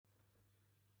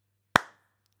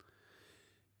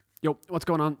Yo, what's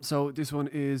going on? So this one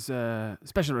is a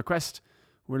special request.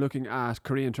 We're looking at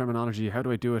Korean terminology. How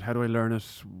do I do it? How do I learn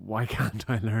it? Why can't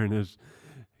I learn it?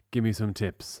 Give me some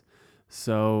tips.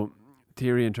 So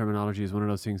theory and terminology is one of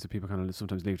those things that people kind of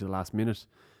sometimes leave to the last minute,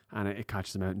 and it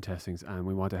catches them out in testings, and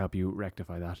we want to help you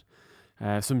rectify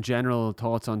that. Some general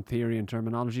thoughts on theory and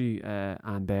terminology,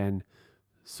 and then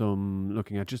some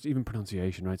looking at just even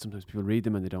pronunciation, right? Sometimes people read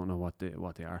them and they don't know what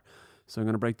they are. So I'm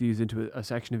going to break these into a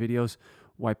section of videos: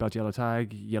 white belt, yellow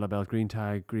tag, yellow belt, green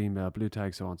belt, blue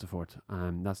tag, so on and so forth.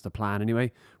 That's the plan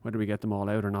anyway. Whether we get them all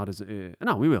out or not is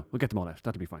no, we will. We'll get them all out.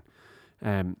 That'll be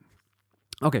fine.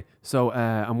 Okay, so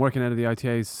I'm working out of the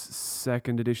ITA's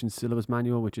second edition syllabus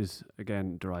manual, which is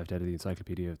again derived out of the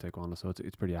Encyclopedia of Taekwondo, so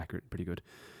it's pretty accurate, pretty good.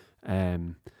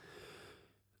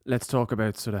 Let's talk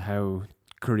about sort of how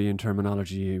Korean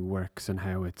terminology works and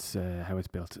how it's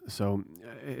built. So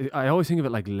I always think of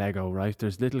it like Lego, right?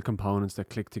 There's little components that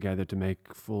click together to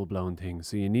make full blown things.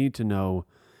 So you need to know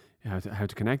how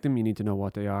to connect them. You need to know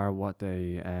what they are, what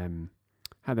they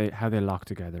how they lock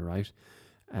together, right?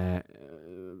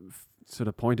 Sort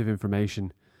of point of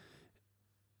information.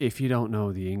 If you don't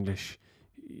know the English,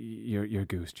 you're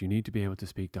goosed. You need to be able to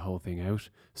speak the whole thing out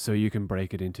so you can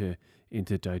break it into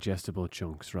digestible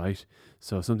chunks, right?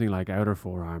 So something like outer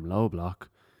forearm low block,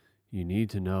 you need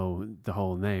to know the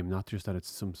whole name, not just that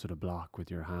it's some sort of block with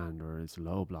your hand or it's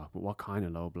low block, but what kind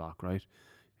of low block, right?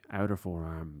 Outer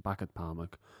forearm, back at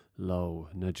palmak, low,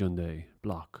 najunde,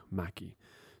 block, maki.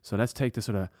 So let's take the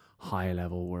sort of high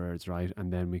level words, right?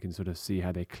 And then we can sort of see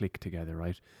how they click together,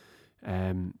 right?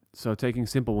 So taking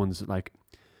simple ones like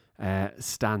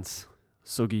stance,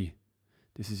 sugi.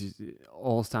 This is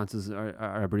all stances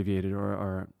are abbreviated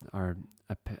or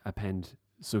append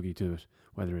sugi to it.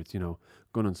 Whether it's gunan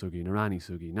sugi, narani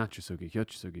sugi, nacho sugi,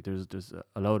 hyochi sugi. There's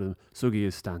a load of them. Sugi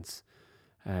is stance.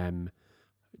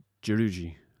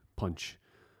 Jiruji, punch.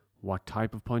 What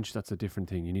type of punch? That's a different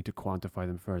thing. You need to quantify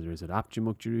them further. Is it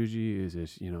apjimuk jiruji? Is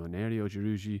it an aerial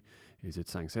jiruji? Is it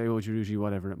sangseo jiruji?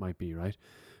 Whatever it might be, right?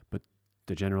 But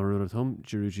the general rule of thumb,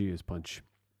 jiruji is punch.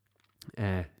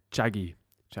 Chagi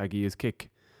is kick.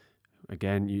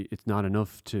 Again, it's not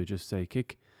enough to just say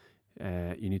kick.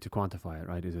 You need to quantify it,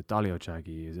 right? Is it dalio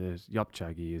chagi? Is it yop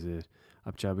chagi? Is it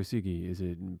apchabusigi? Is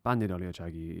it bande dalio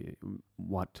chagi?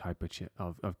 What type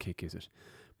of kick is it?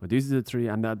 But these are the three,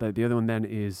 and the other one then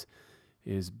is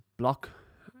block,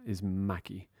 is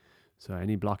maki. So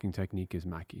any blocking technique is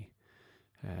maki.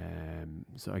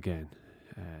 So again,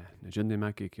 najunde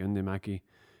maki, kyunde maki,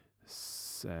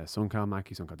 sonka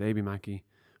maki, sonka debi maki,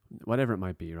 whatever it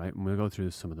might be, right? And we'll go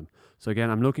through some of them. So again,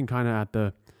 I'm looking kind of at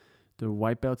the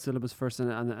white belt syllabus first,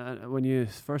 and when you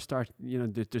first start,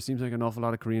 there seems like an awful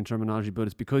lot of Korean terminology, but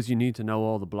it's because you need to know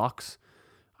all the blocks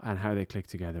and how they click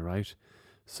together, right?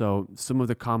 So some of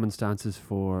the common stances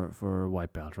for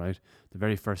white belt, right? The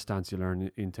very first stance you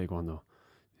learn in Taekwondo,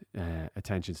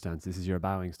 attention stance. This is your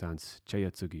bowing stance,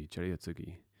 cheyatsugi,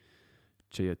 cheyatsugi,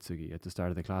 cheyatsugi. At the start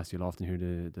of the class, you'll often hear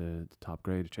the top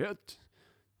grade, cheyat.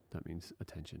 That means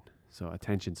attention. So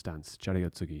attention stance,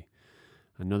 cheyatsugi.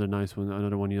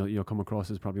 Another one you'll come across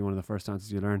is probably one of the first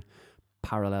stances you learn,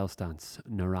 parallel stance,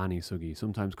 narani sugi,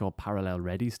 sometimes called parallel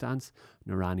ready stance,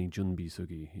 narani junbi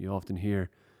sugi. You often hear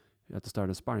at the start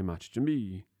of a sparring match,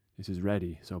 junbi, this is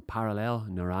ready. So parallel,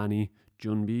 narani,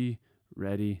 junbi,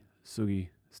 ready, sugi,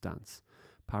 stance.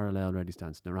 Parallel, ready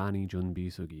stance, narani, junbi,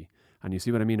 sugi. And you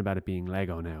see what I mean about it being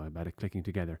Lego now, about it clicking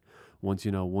together. Once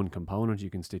you know one component, you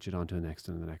can stitch it onto the next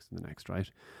and the next and the next,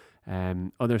 right?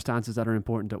 Other stances that are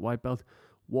important at white belt,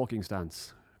 walking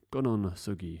stance, gunon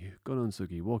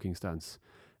sugi, walking stance.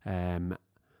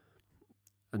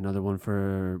 Another one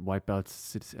for white belt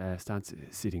stance,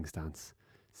 sitting stance.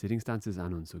 Sitting stance is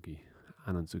anonsugi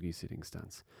sitting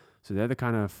stance. So they're the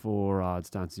kind of four odd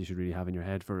stances you should really have in your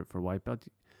head for white belt.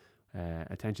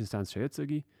 Attention stance,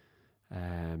 sheyatsugi.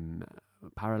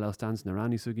 Parallel stance,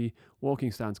 narani sugi.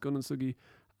 Walking stance, gunon sugi.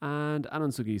 And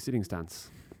anonsugi, sitting stance.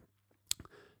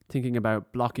 Thinking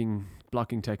about blocking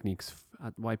techniques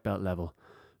at white belt level.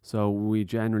 So we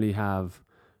generally have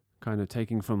kind of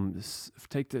taking from it's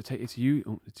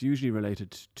usually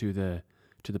related to the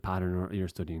pattern or you're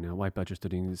studying. Now white belt, you're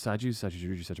studying saju,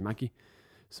 juruji, saju maki.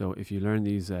 So if you learn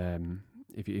these,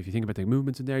 if you think about the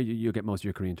movements in there, you'll get most of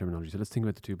your Korean terminology. So let's think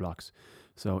about the two blocks.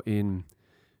 So in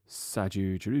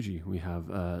saju juruji, we have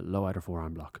a low outer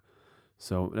forearm block.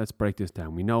 So let's break this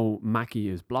down. We know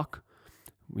maki is block.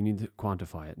 We need to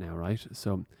quantify it now, right?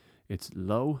 So it's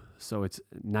low, so it's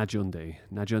najunde.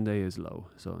 Najunde is low.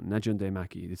 So najunde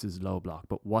maki, this is low block.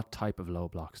 But what type of low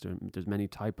blocks? There's many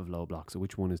type of low blocks. So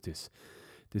which one is this?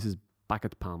 This is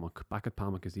Bakat palmuk. Bakat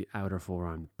palmuk is the outer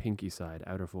forearm, pinky side,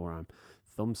 outer forearm.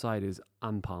 Thumb side is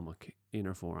an palmuk,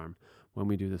 inner forearm. When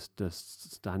we do this, the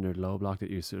standard low block that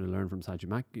you sort of learn from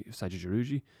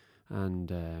Sajijuruji, and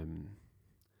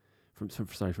from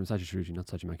Sajijuruji, not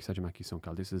Sajimaki. Sajimaki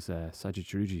Sunkal. This is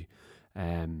Sajijuruji.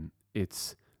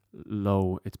 It's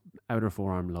low. It's outer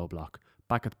forearm low block.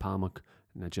 Bakat palmuk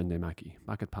Najunde Maki.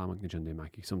 Bakat palmuk Najunde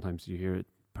Maki. Sometimes you hear it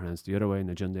pronounced the other way,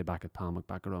 Najunde Bakat palmuk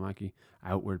Bakaro Maki,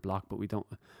 outward block. But you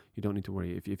don't need to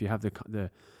worry if you have the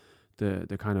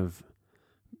kind of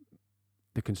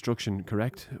the construction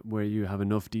correct, where you have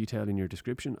enough detail in your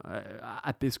description.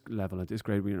 At this level, at this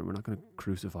grade, we're not going to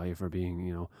crucify you for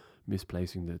being,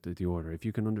 misplacing the order. If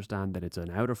you can understand that it's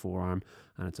an outer forearm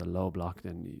and it's a low block,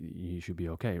 then you should be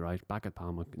okay, right? Bakat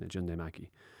palmuk Najunde Maki.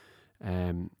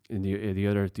 In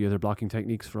the other blocking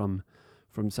techniques from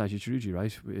Sajijuruji,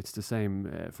 right? It's the same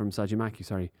from Sajimaki.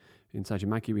 Sorry, in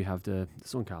Sajimaki we have the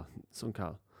Sunkal.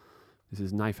 This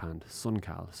is knife hand,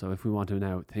 Sunkal. So if we want to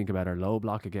now think about our low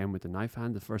block again with the knife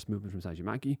hand, the first movement from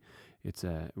Sajimaki,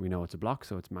 we know it's a block,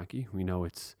 so it's Maki. We know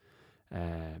it's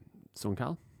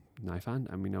Sunkal, knife hand,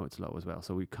 and we know it's low as well.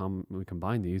 So we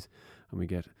combine these and we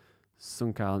get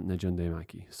Sunkal Najunde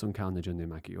Maki, Sunkal Najunde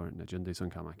Maki, or Najunde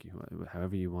Sunkal Maki,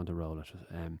 however you want to roll it.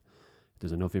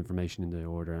 There's enough information in the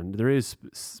order, and there is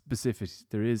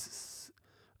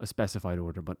a specified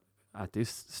order, but at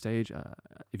this stage,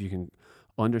 if you can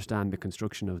understand the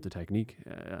construction of the technique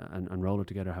and roll it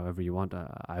together however you want,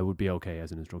 I would be okay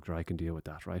as an instructor. I can deal with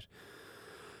that, right?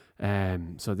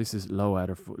 So this is low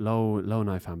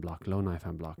knife hand block, Sunkal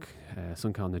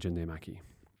Najunde Maki.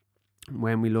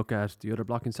 When we look at the other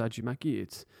block in Sajimaki,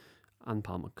 it's an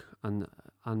palmuk,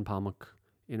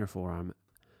 inner forearm,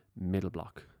 middle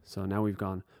block. So now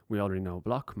we already know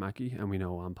block, Maki, and we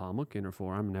know an palmuk, inner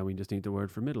forearm. Now we just need the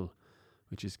word for middle,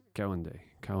 which is Kaunde.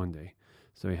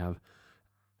 So we have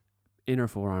inner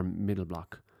forearm, middle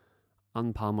block,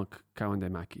 an palmuk, Kaunde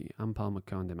Maki, an palmuk,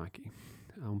 Kaunde Maki,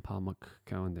 an palmuk,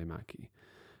 Kaunde Maki.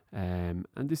 And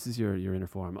this is your inner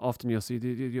forearm. Often you'll see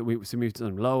we've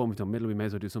done low and we've done middle. We may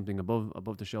as well do something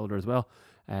above the shoulder as well.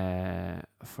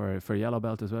 For yellow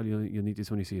belt as well, you'll need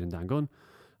this when you see it in Dangun.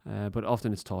 But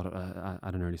often it's taught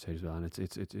at an early stage as well, and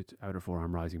it's outer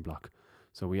forearm rising block.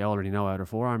 So we already know outer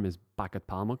forearm is Bakat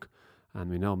palmuk, and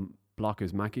we know block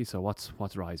is Maki. So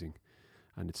what's rising?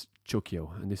 And it's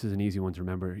Chukyo, and this is an easy one to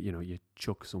remember. You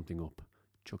chuck something up.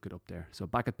 Chuck it up there. So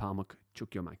Bakat palmuk,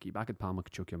 Chukyo Maki. Bakat palmuk,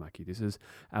 Chukyo Maki. This is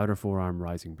outer forearm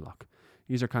rising block.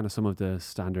 These are kind of some of the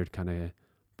standard kind of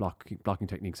blocking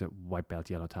techniques at white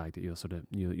belt, yellow tag that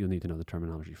you'll need to know the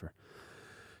terminology for.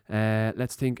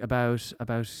 Let's think about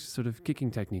sort of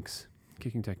kicking techniques.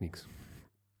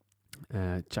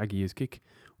 Chagi is kick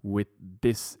with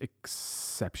this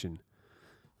exception.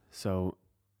 So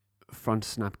front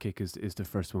snap kick is the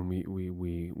first one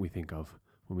we think of.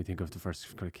 When we think of the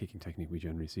first kind of kicking technique we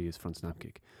generally see is front snap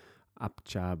kick.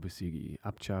 Apcha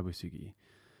busigi.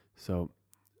 So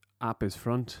ap is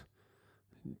front.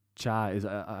 Cha is,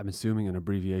 I'm assuming, an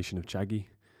abbreviation of chagi.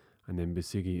 And then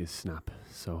busigi is snap.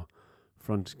 So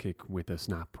front kick with a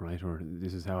snap, right? Or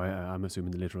this is how I'm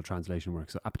assuming the literal translation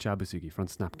works. So apcha busigi,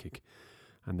 front snap kick.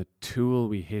 And the tool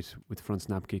we hit with front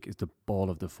snap kick is the ball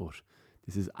of the foot.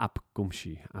 This is ap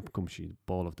gumshi, the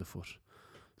ball of the foot.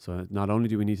 So not only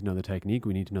do we need to know the technique,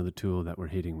 we need to know the tool that we're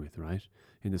hitting with, right?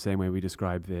 In the same way we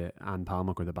describe the an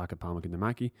palmuk or the bakat palmuk in the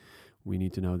maki, we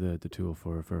need to know the tool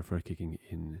for kicking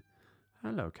in.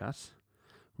 Hello, cat.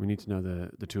 We need to know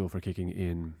the tool for kicking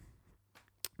in.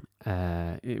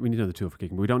 We need to know the tool for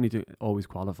kicking, but we don't need to always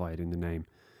qualify it in the name.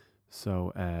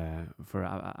 So for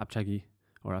apchagi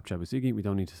or apchabusigi, we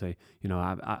don't need to say,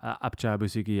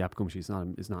 apchabusigi, apkumshi.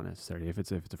 It's not necessary. If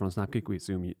it's a front snap kick, we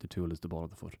assume the tool is the ball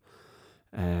of the foot.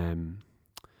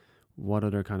 What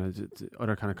other kind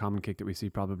of common kick that we see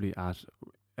probably at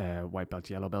white belt,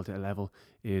 yellow belt level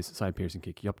is side piercing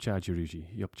kick. Yopcha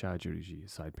juruji,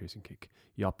 side piercing kick.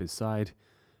 Yop is side,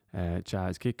 cha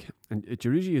is kick, and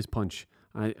juruji is punch.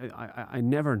 I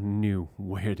never knew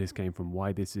where this came from,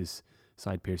 why this is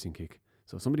side piercing kick.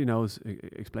 So if somebody knows,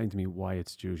 explain to me why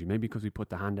it's juruji. Maybe because we put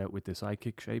the hand out with the side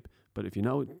kick shape, but if you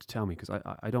know, tell me, because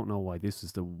I don't know why this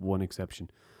is the one exception.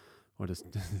 Or this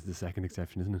is the second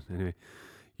exception, isn't it? Anyway,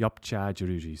 Yopcha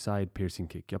Juruji, side piercing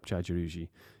kick. Yopcha Juruji.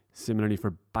 Similarly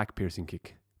for back piercing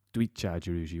kick, Duitcha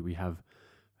Juruji. We have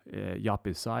Yop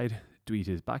is side, Duit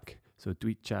is back. So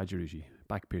Duitcha Juruji,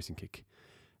 back piercing kick.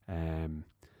 And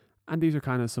these are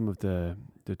kind of some of the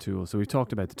tools. So we've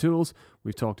talked about the tools,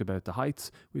 we've talked about the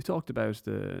heights, we've talked about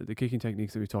the kicking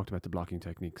techniques, and we've talked about the blocking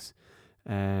techniques.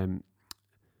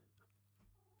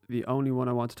 The only one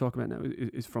I want to talk about now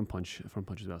is front punch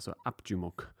as well. So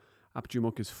apjumuk.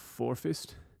 Apjumuk is four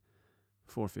fist,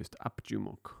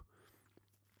 Apjumuk.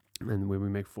 And when we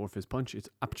make four fist punch, it's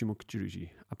Apjumuk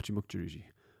Juruji,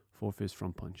 four fist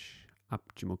front punch,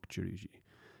 Apjumuk Juruji.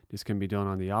 This can be done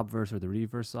on the obverse or the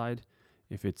reverse side.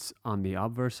 If it's on the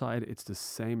obverse side, it's the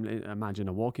same. Imagine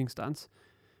a walking stance.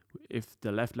 If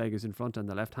the left leg is in front and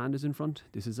the left hand is in front,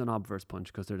 this is an obverse punch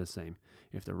because they're the same.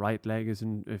 If the left leg is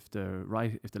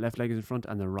in front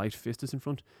and the right fist is in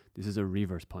front, this is a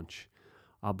reverse punch.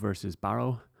 Obverse is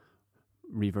Baro,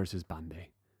 reverse is Bande.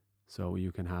 So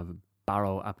you can have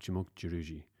Baro Apjumuk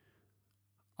Juruji,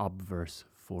 obverse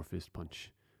four fist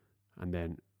punch, and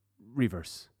then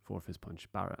reverse four fist punch,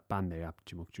 Bande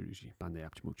Apjumuk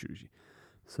Juruji.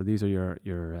 So these are your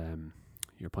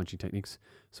punching techniques.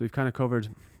 So we've kind of covered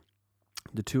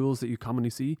the tools that you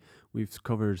commonly see. We've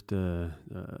covered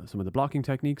some of the blocking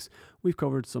techniques. We've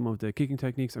covered some of the kicking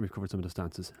techniques, and we've covered some of the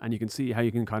stances. And you can see how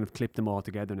you can kind of clip them all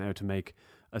together now to make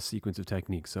a sequence of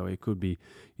techniques. So it could be,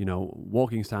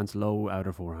 walking stance, low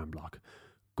outer forearm block.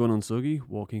 Gun Sugi,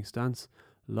 walking stance,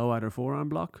 low outer forearm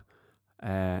block.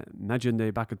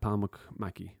 Najunde Bakat Palmuk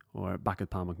Maki, or Bakat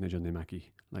Palmuk Najunde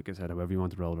Maki. Like I said, however you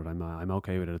want to roll it, I'm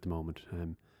okay with it at the moment.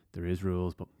 There is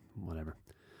rules, but whatever.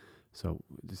 So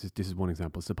this is one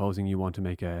example. Supposing you want to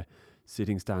make a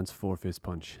sitting stance four fist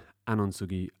punch,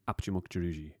 Anonsugi Apjumuk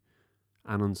Juruji.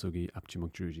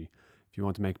 If you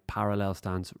want to make parallel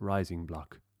stance rising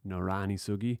block, Norani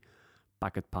Sugi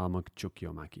Bakat Palmuk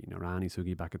Chukyo Maki.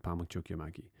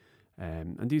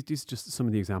 And these are just some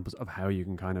of the examples of how you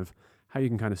can kind of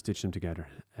stitch them together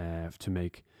to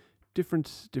make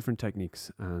different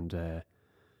techniques and the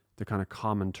kind of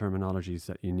common terminologies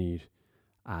that you need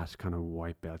at kind of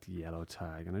white belt yellow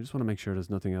tag. And I just want to make sure there's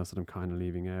nothing else that I'm kind of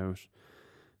leaving out.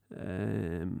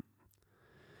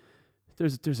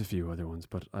 There's a few other ones,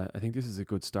 but I think this is a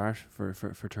good start for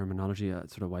terminology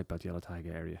at sort of white belt yellow tag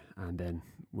area, and then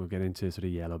we'll get into sort of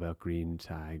yellow belt green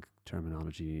tag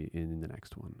terminology in the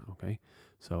next one. Okay,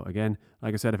 so again,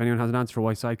 like I said, if anyone has an answer for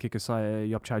why sidekick is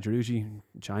Yop Chai Juruji,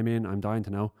 chime in. I'm dying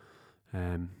to know.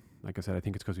 Like I said, I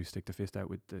think it's because we stick the fist out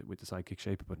with the sidekick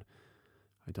shape, but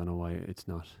I don't know why it's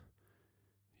not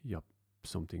Yop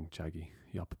something Chagi,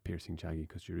 Yop piercing Chagi,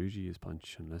 because Juruji is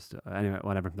punch. Unless anyway,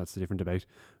 whatever. That's a different debate.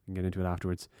 We can get into it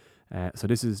afterwards. So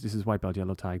this is white belt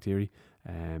yellow tag theory.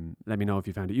 Let me know if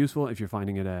you found it useful, if you're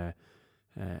finding it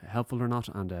helpful or not,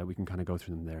 and we can kind of go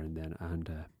through them there and then,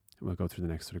 and we'll go through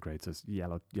the next sort of grades as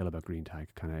yellow belt green tag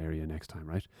kind of area next time,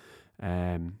 right?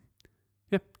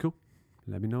 Yeah, cool.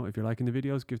 Let me know if you're liking the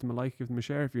videos. Give them a like, give them a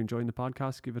share. If you're enjoying the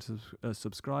podcast, give it a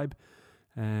subscribe.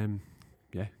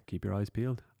 Yeah, keep your eyes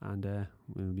peeled, and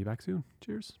we'll be back soon.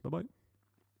 Cheers. Bye-bye.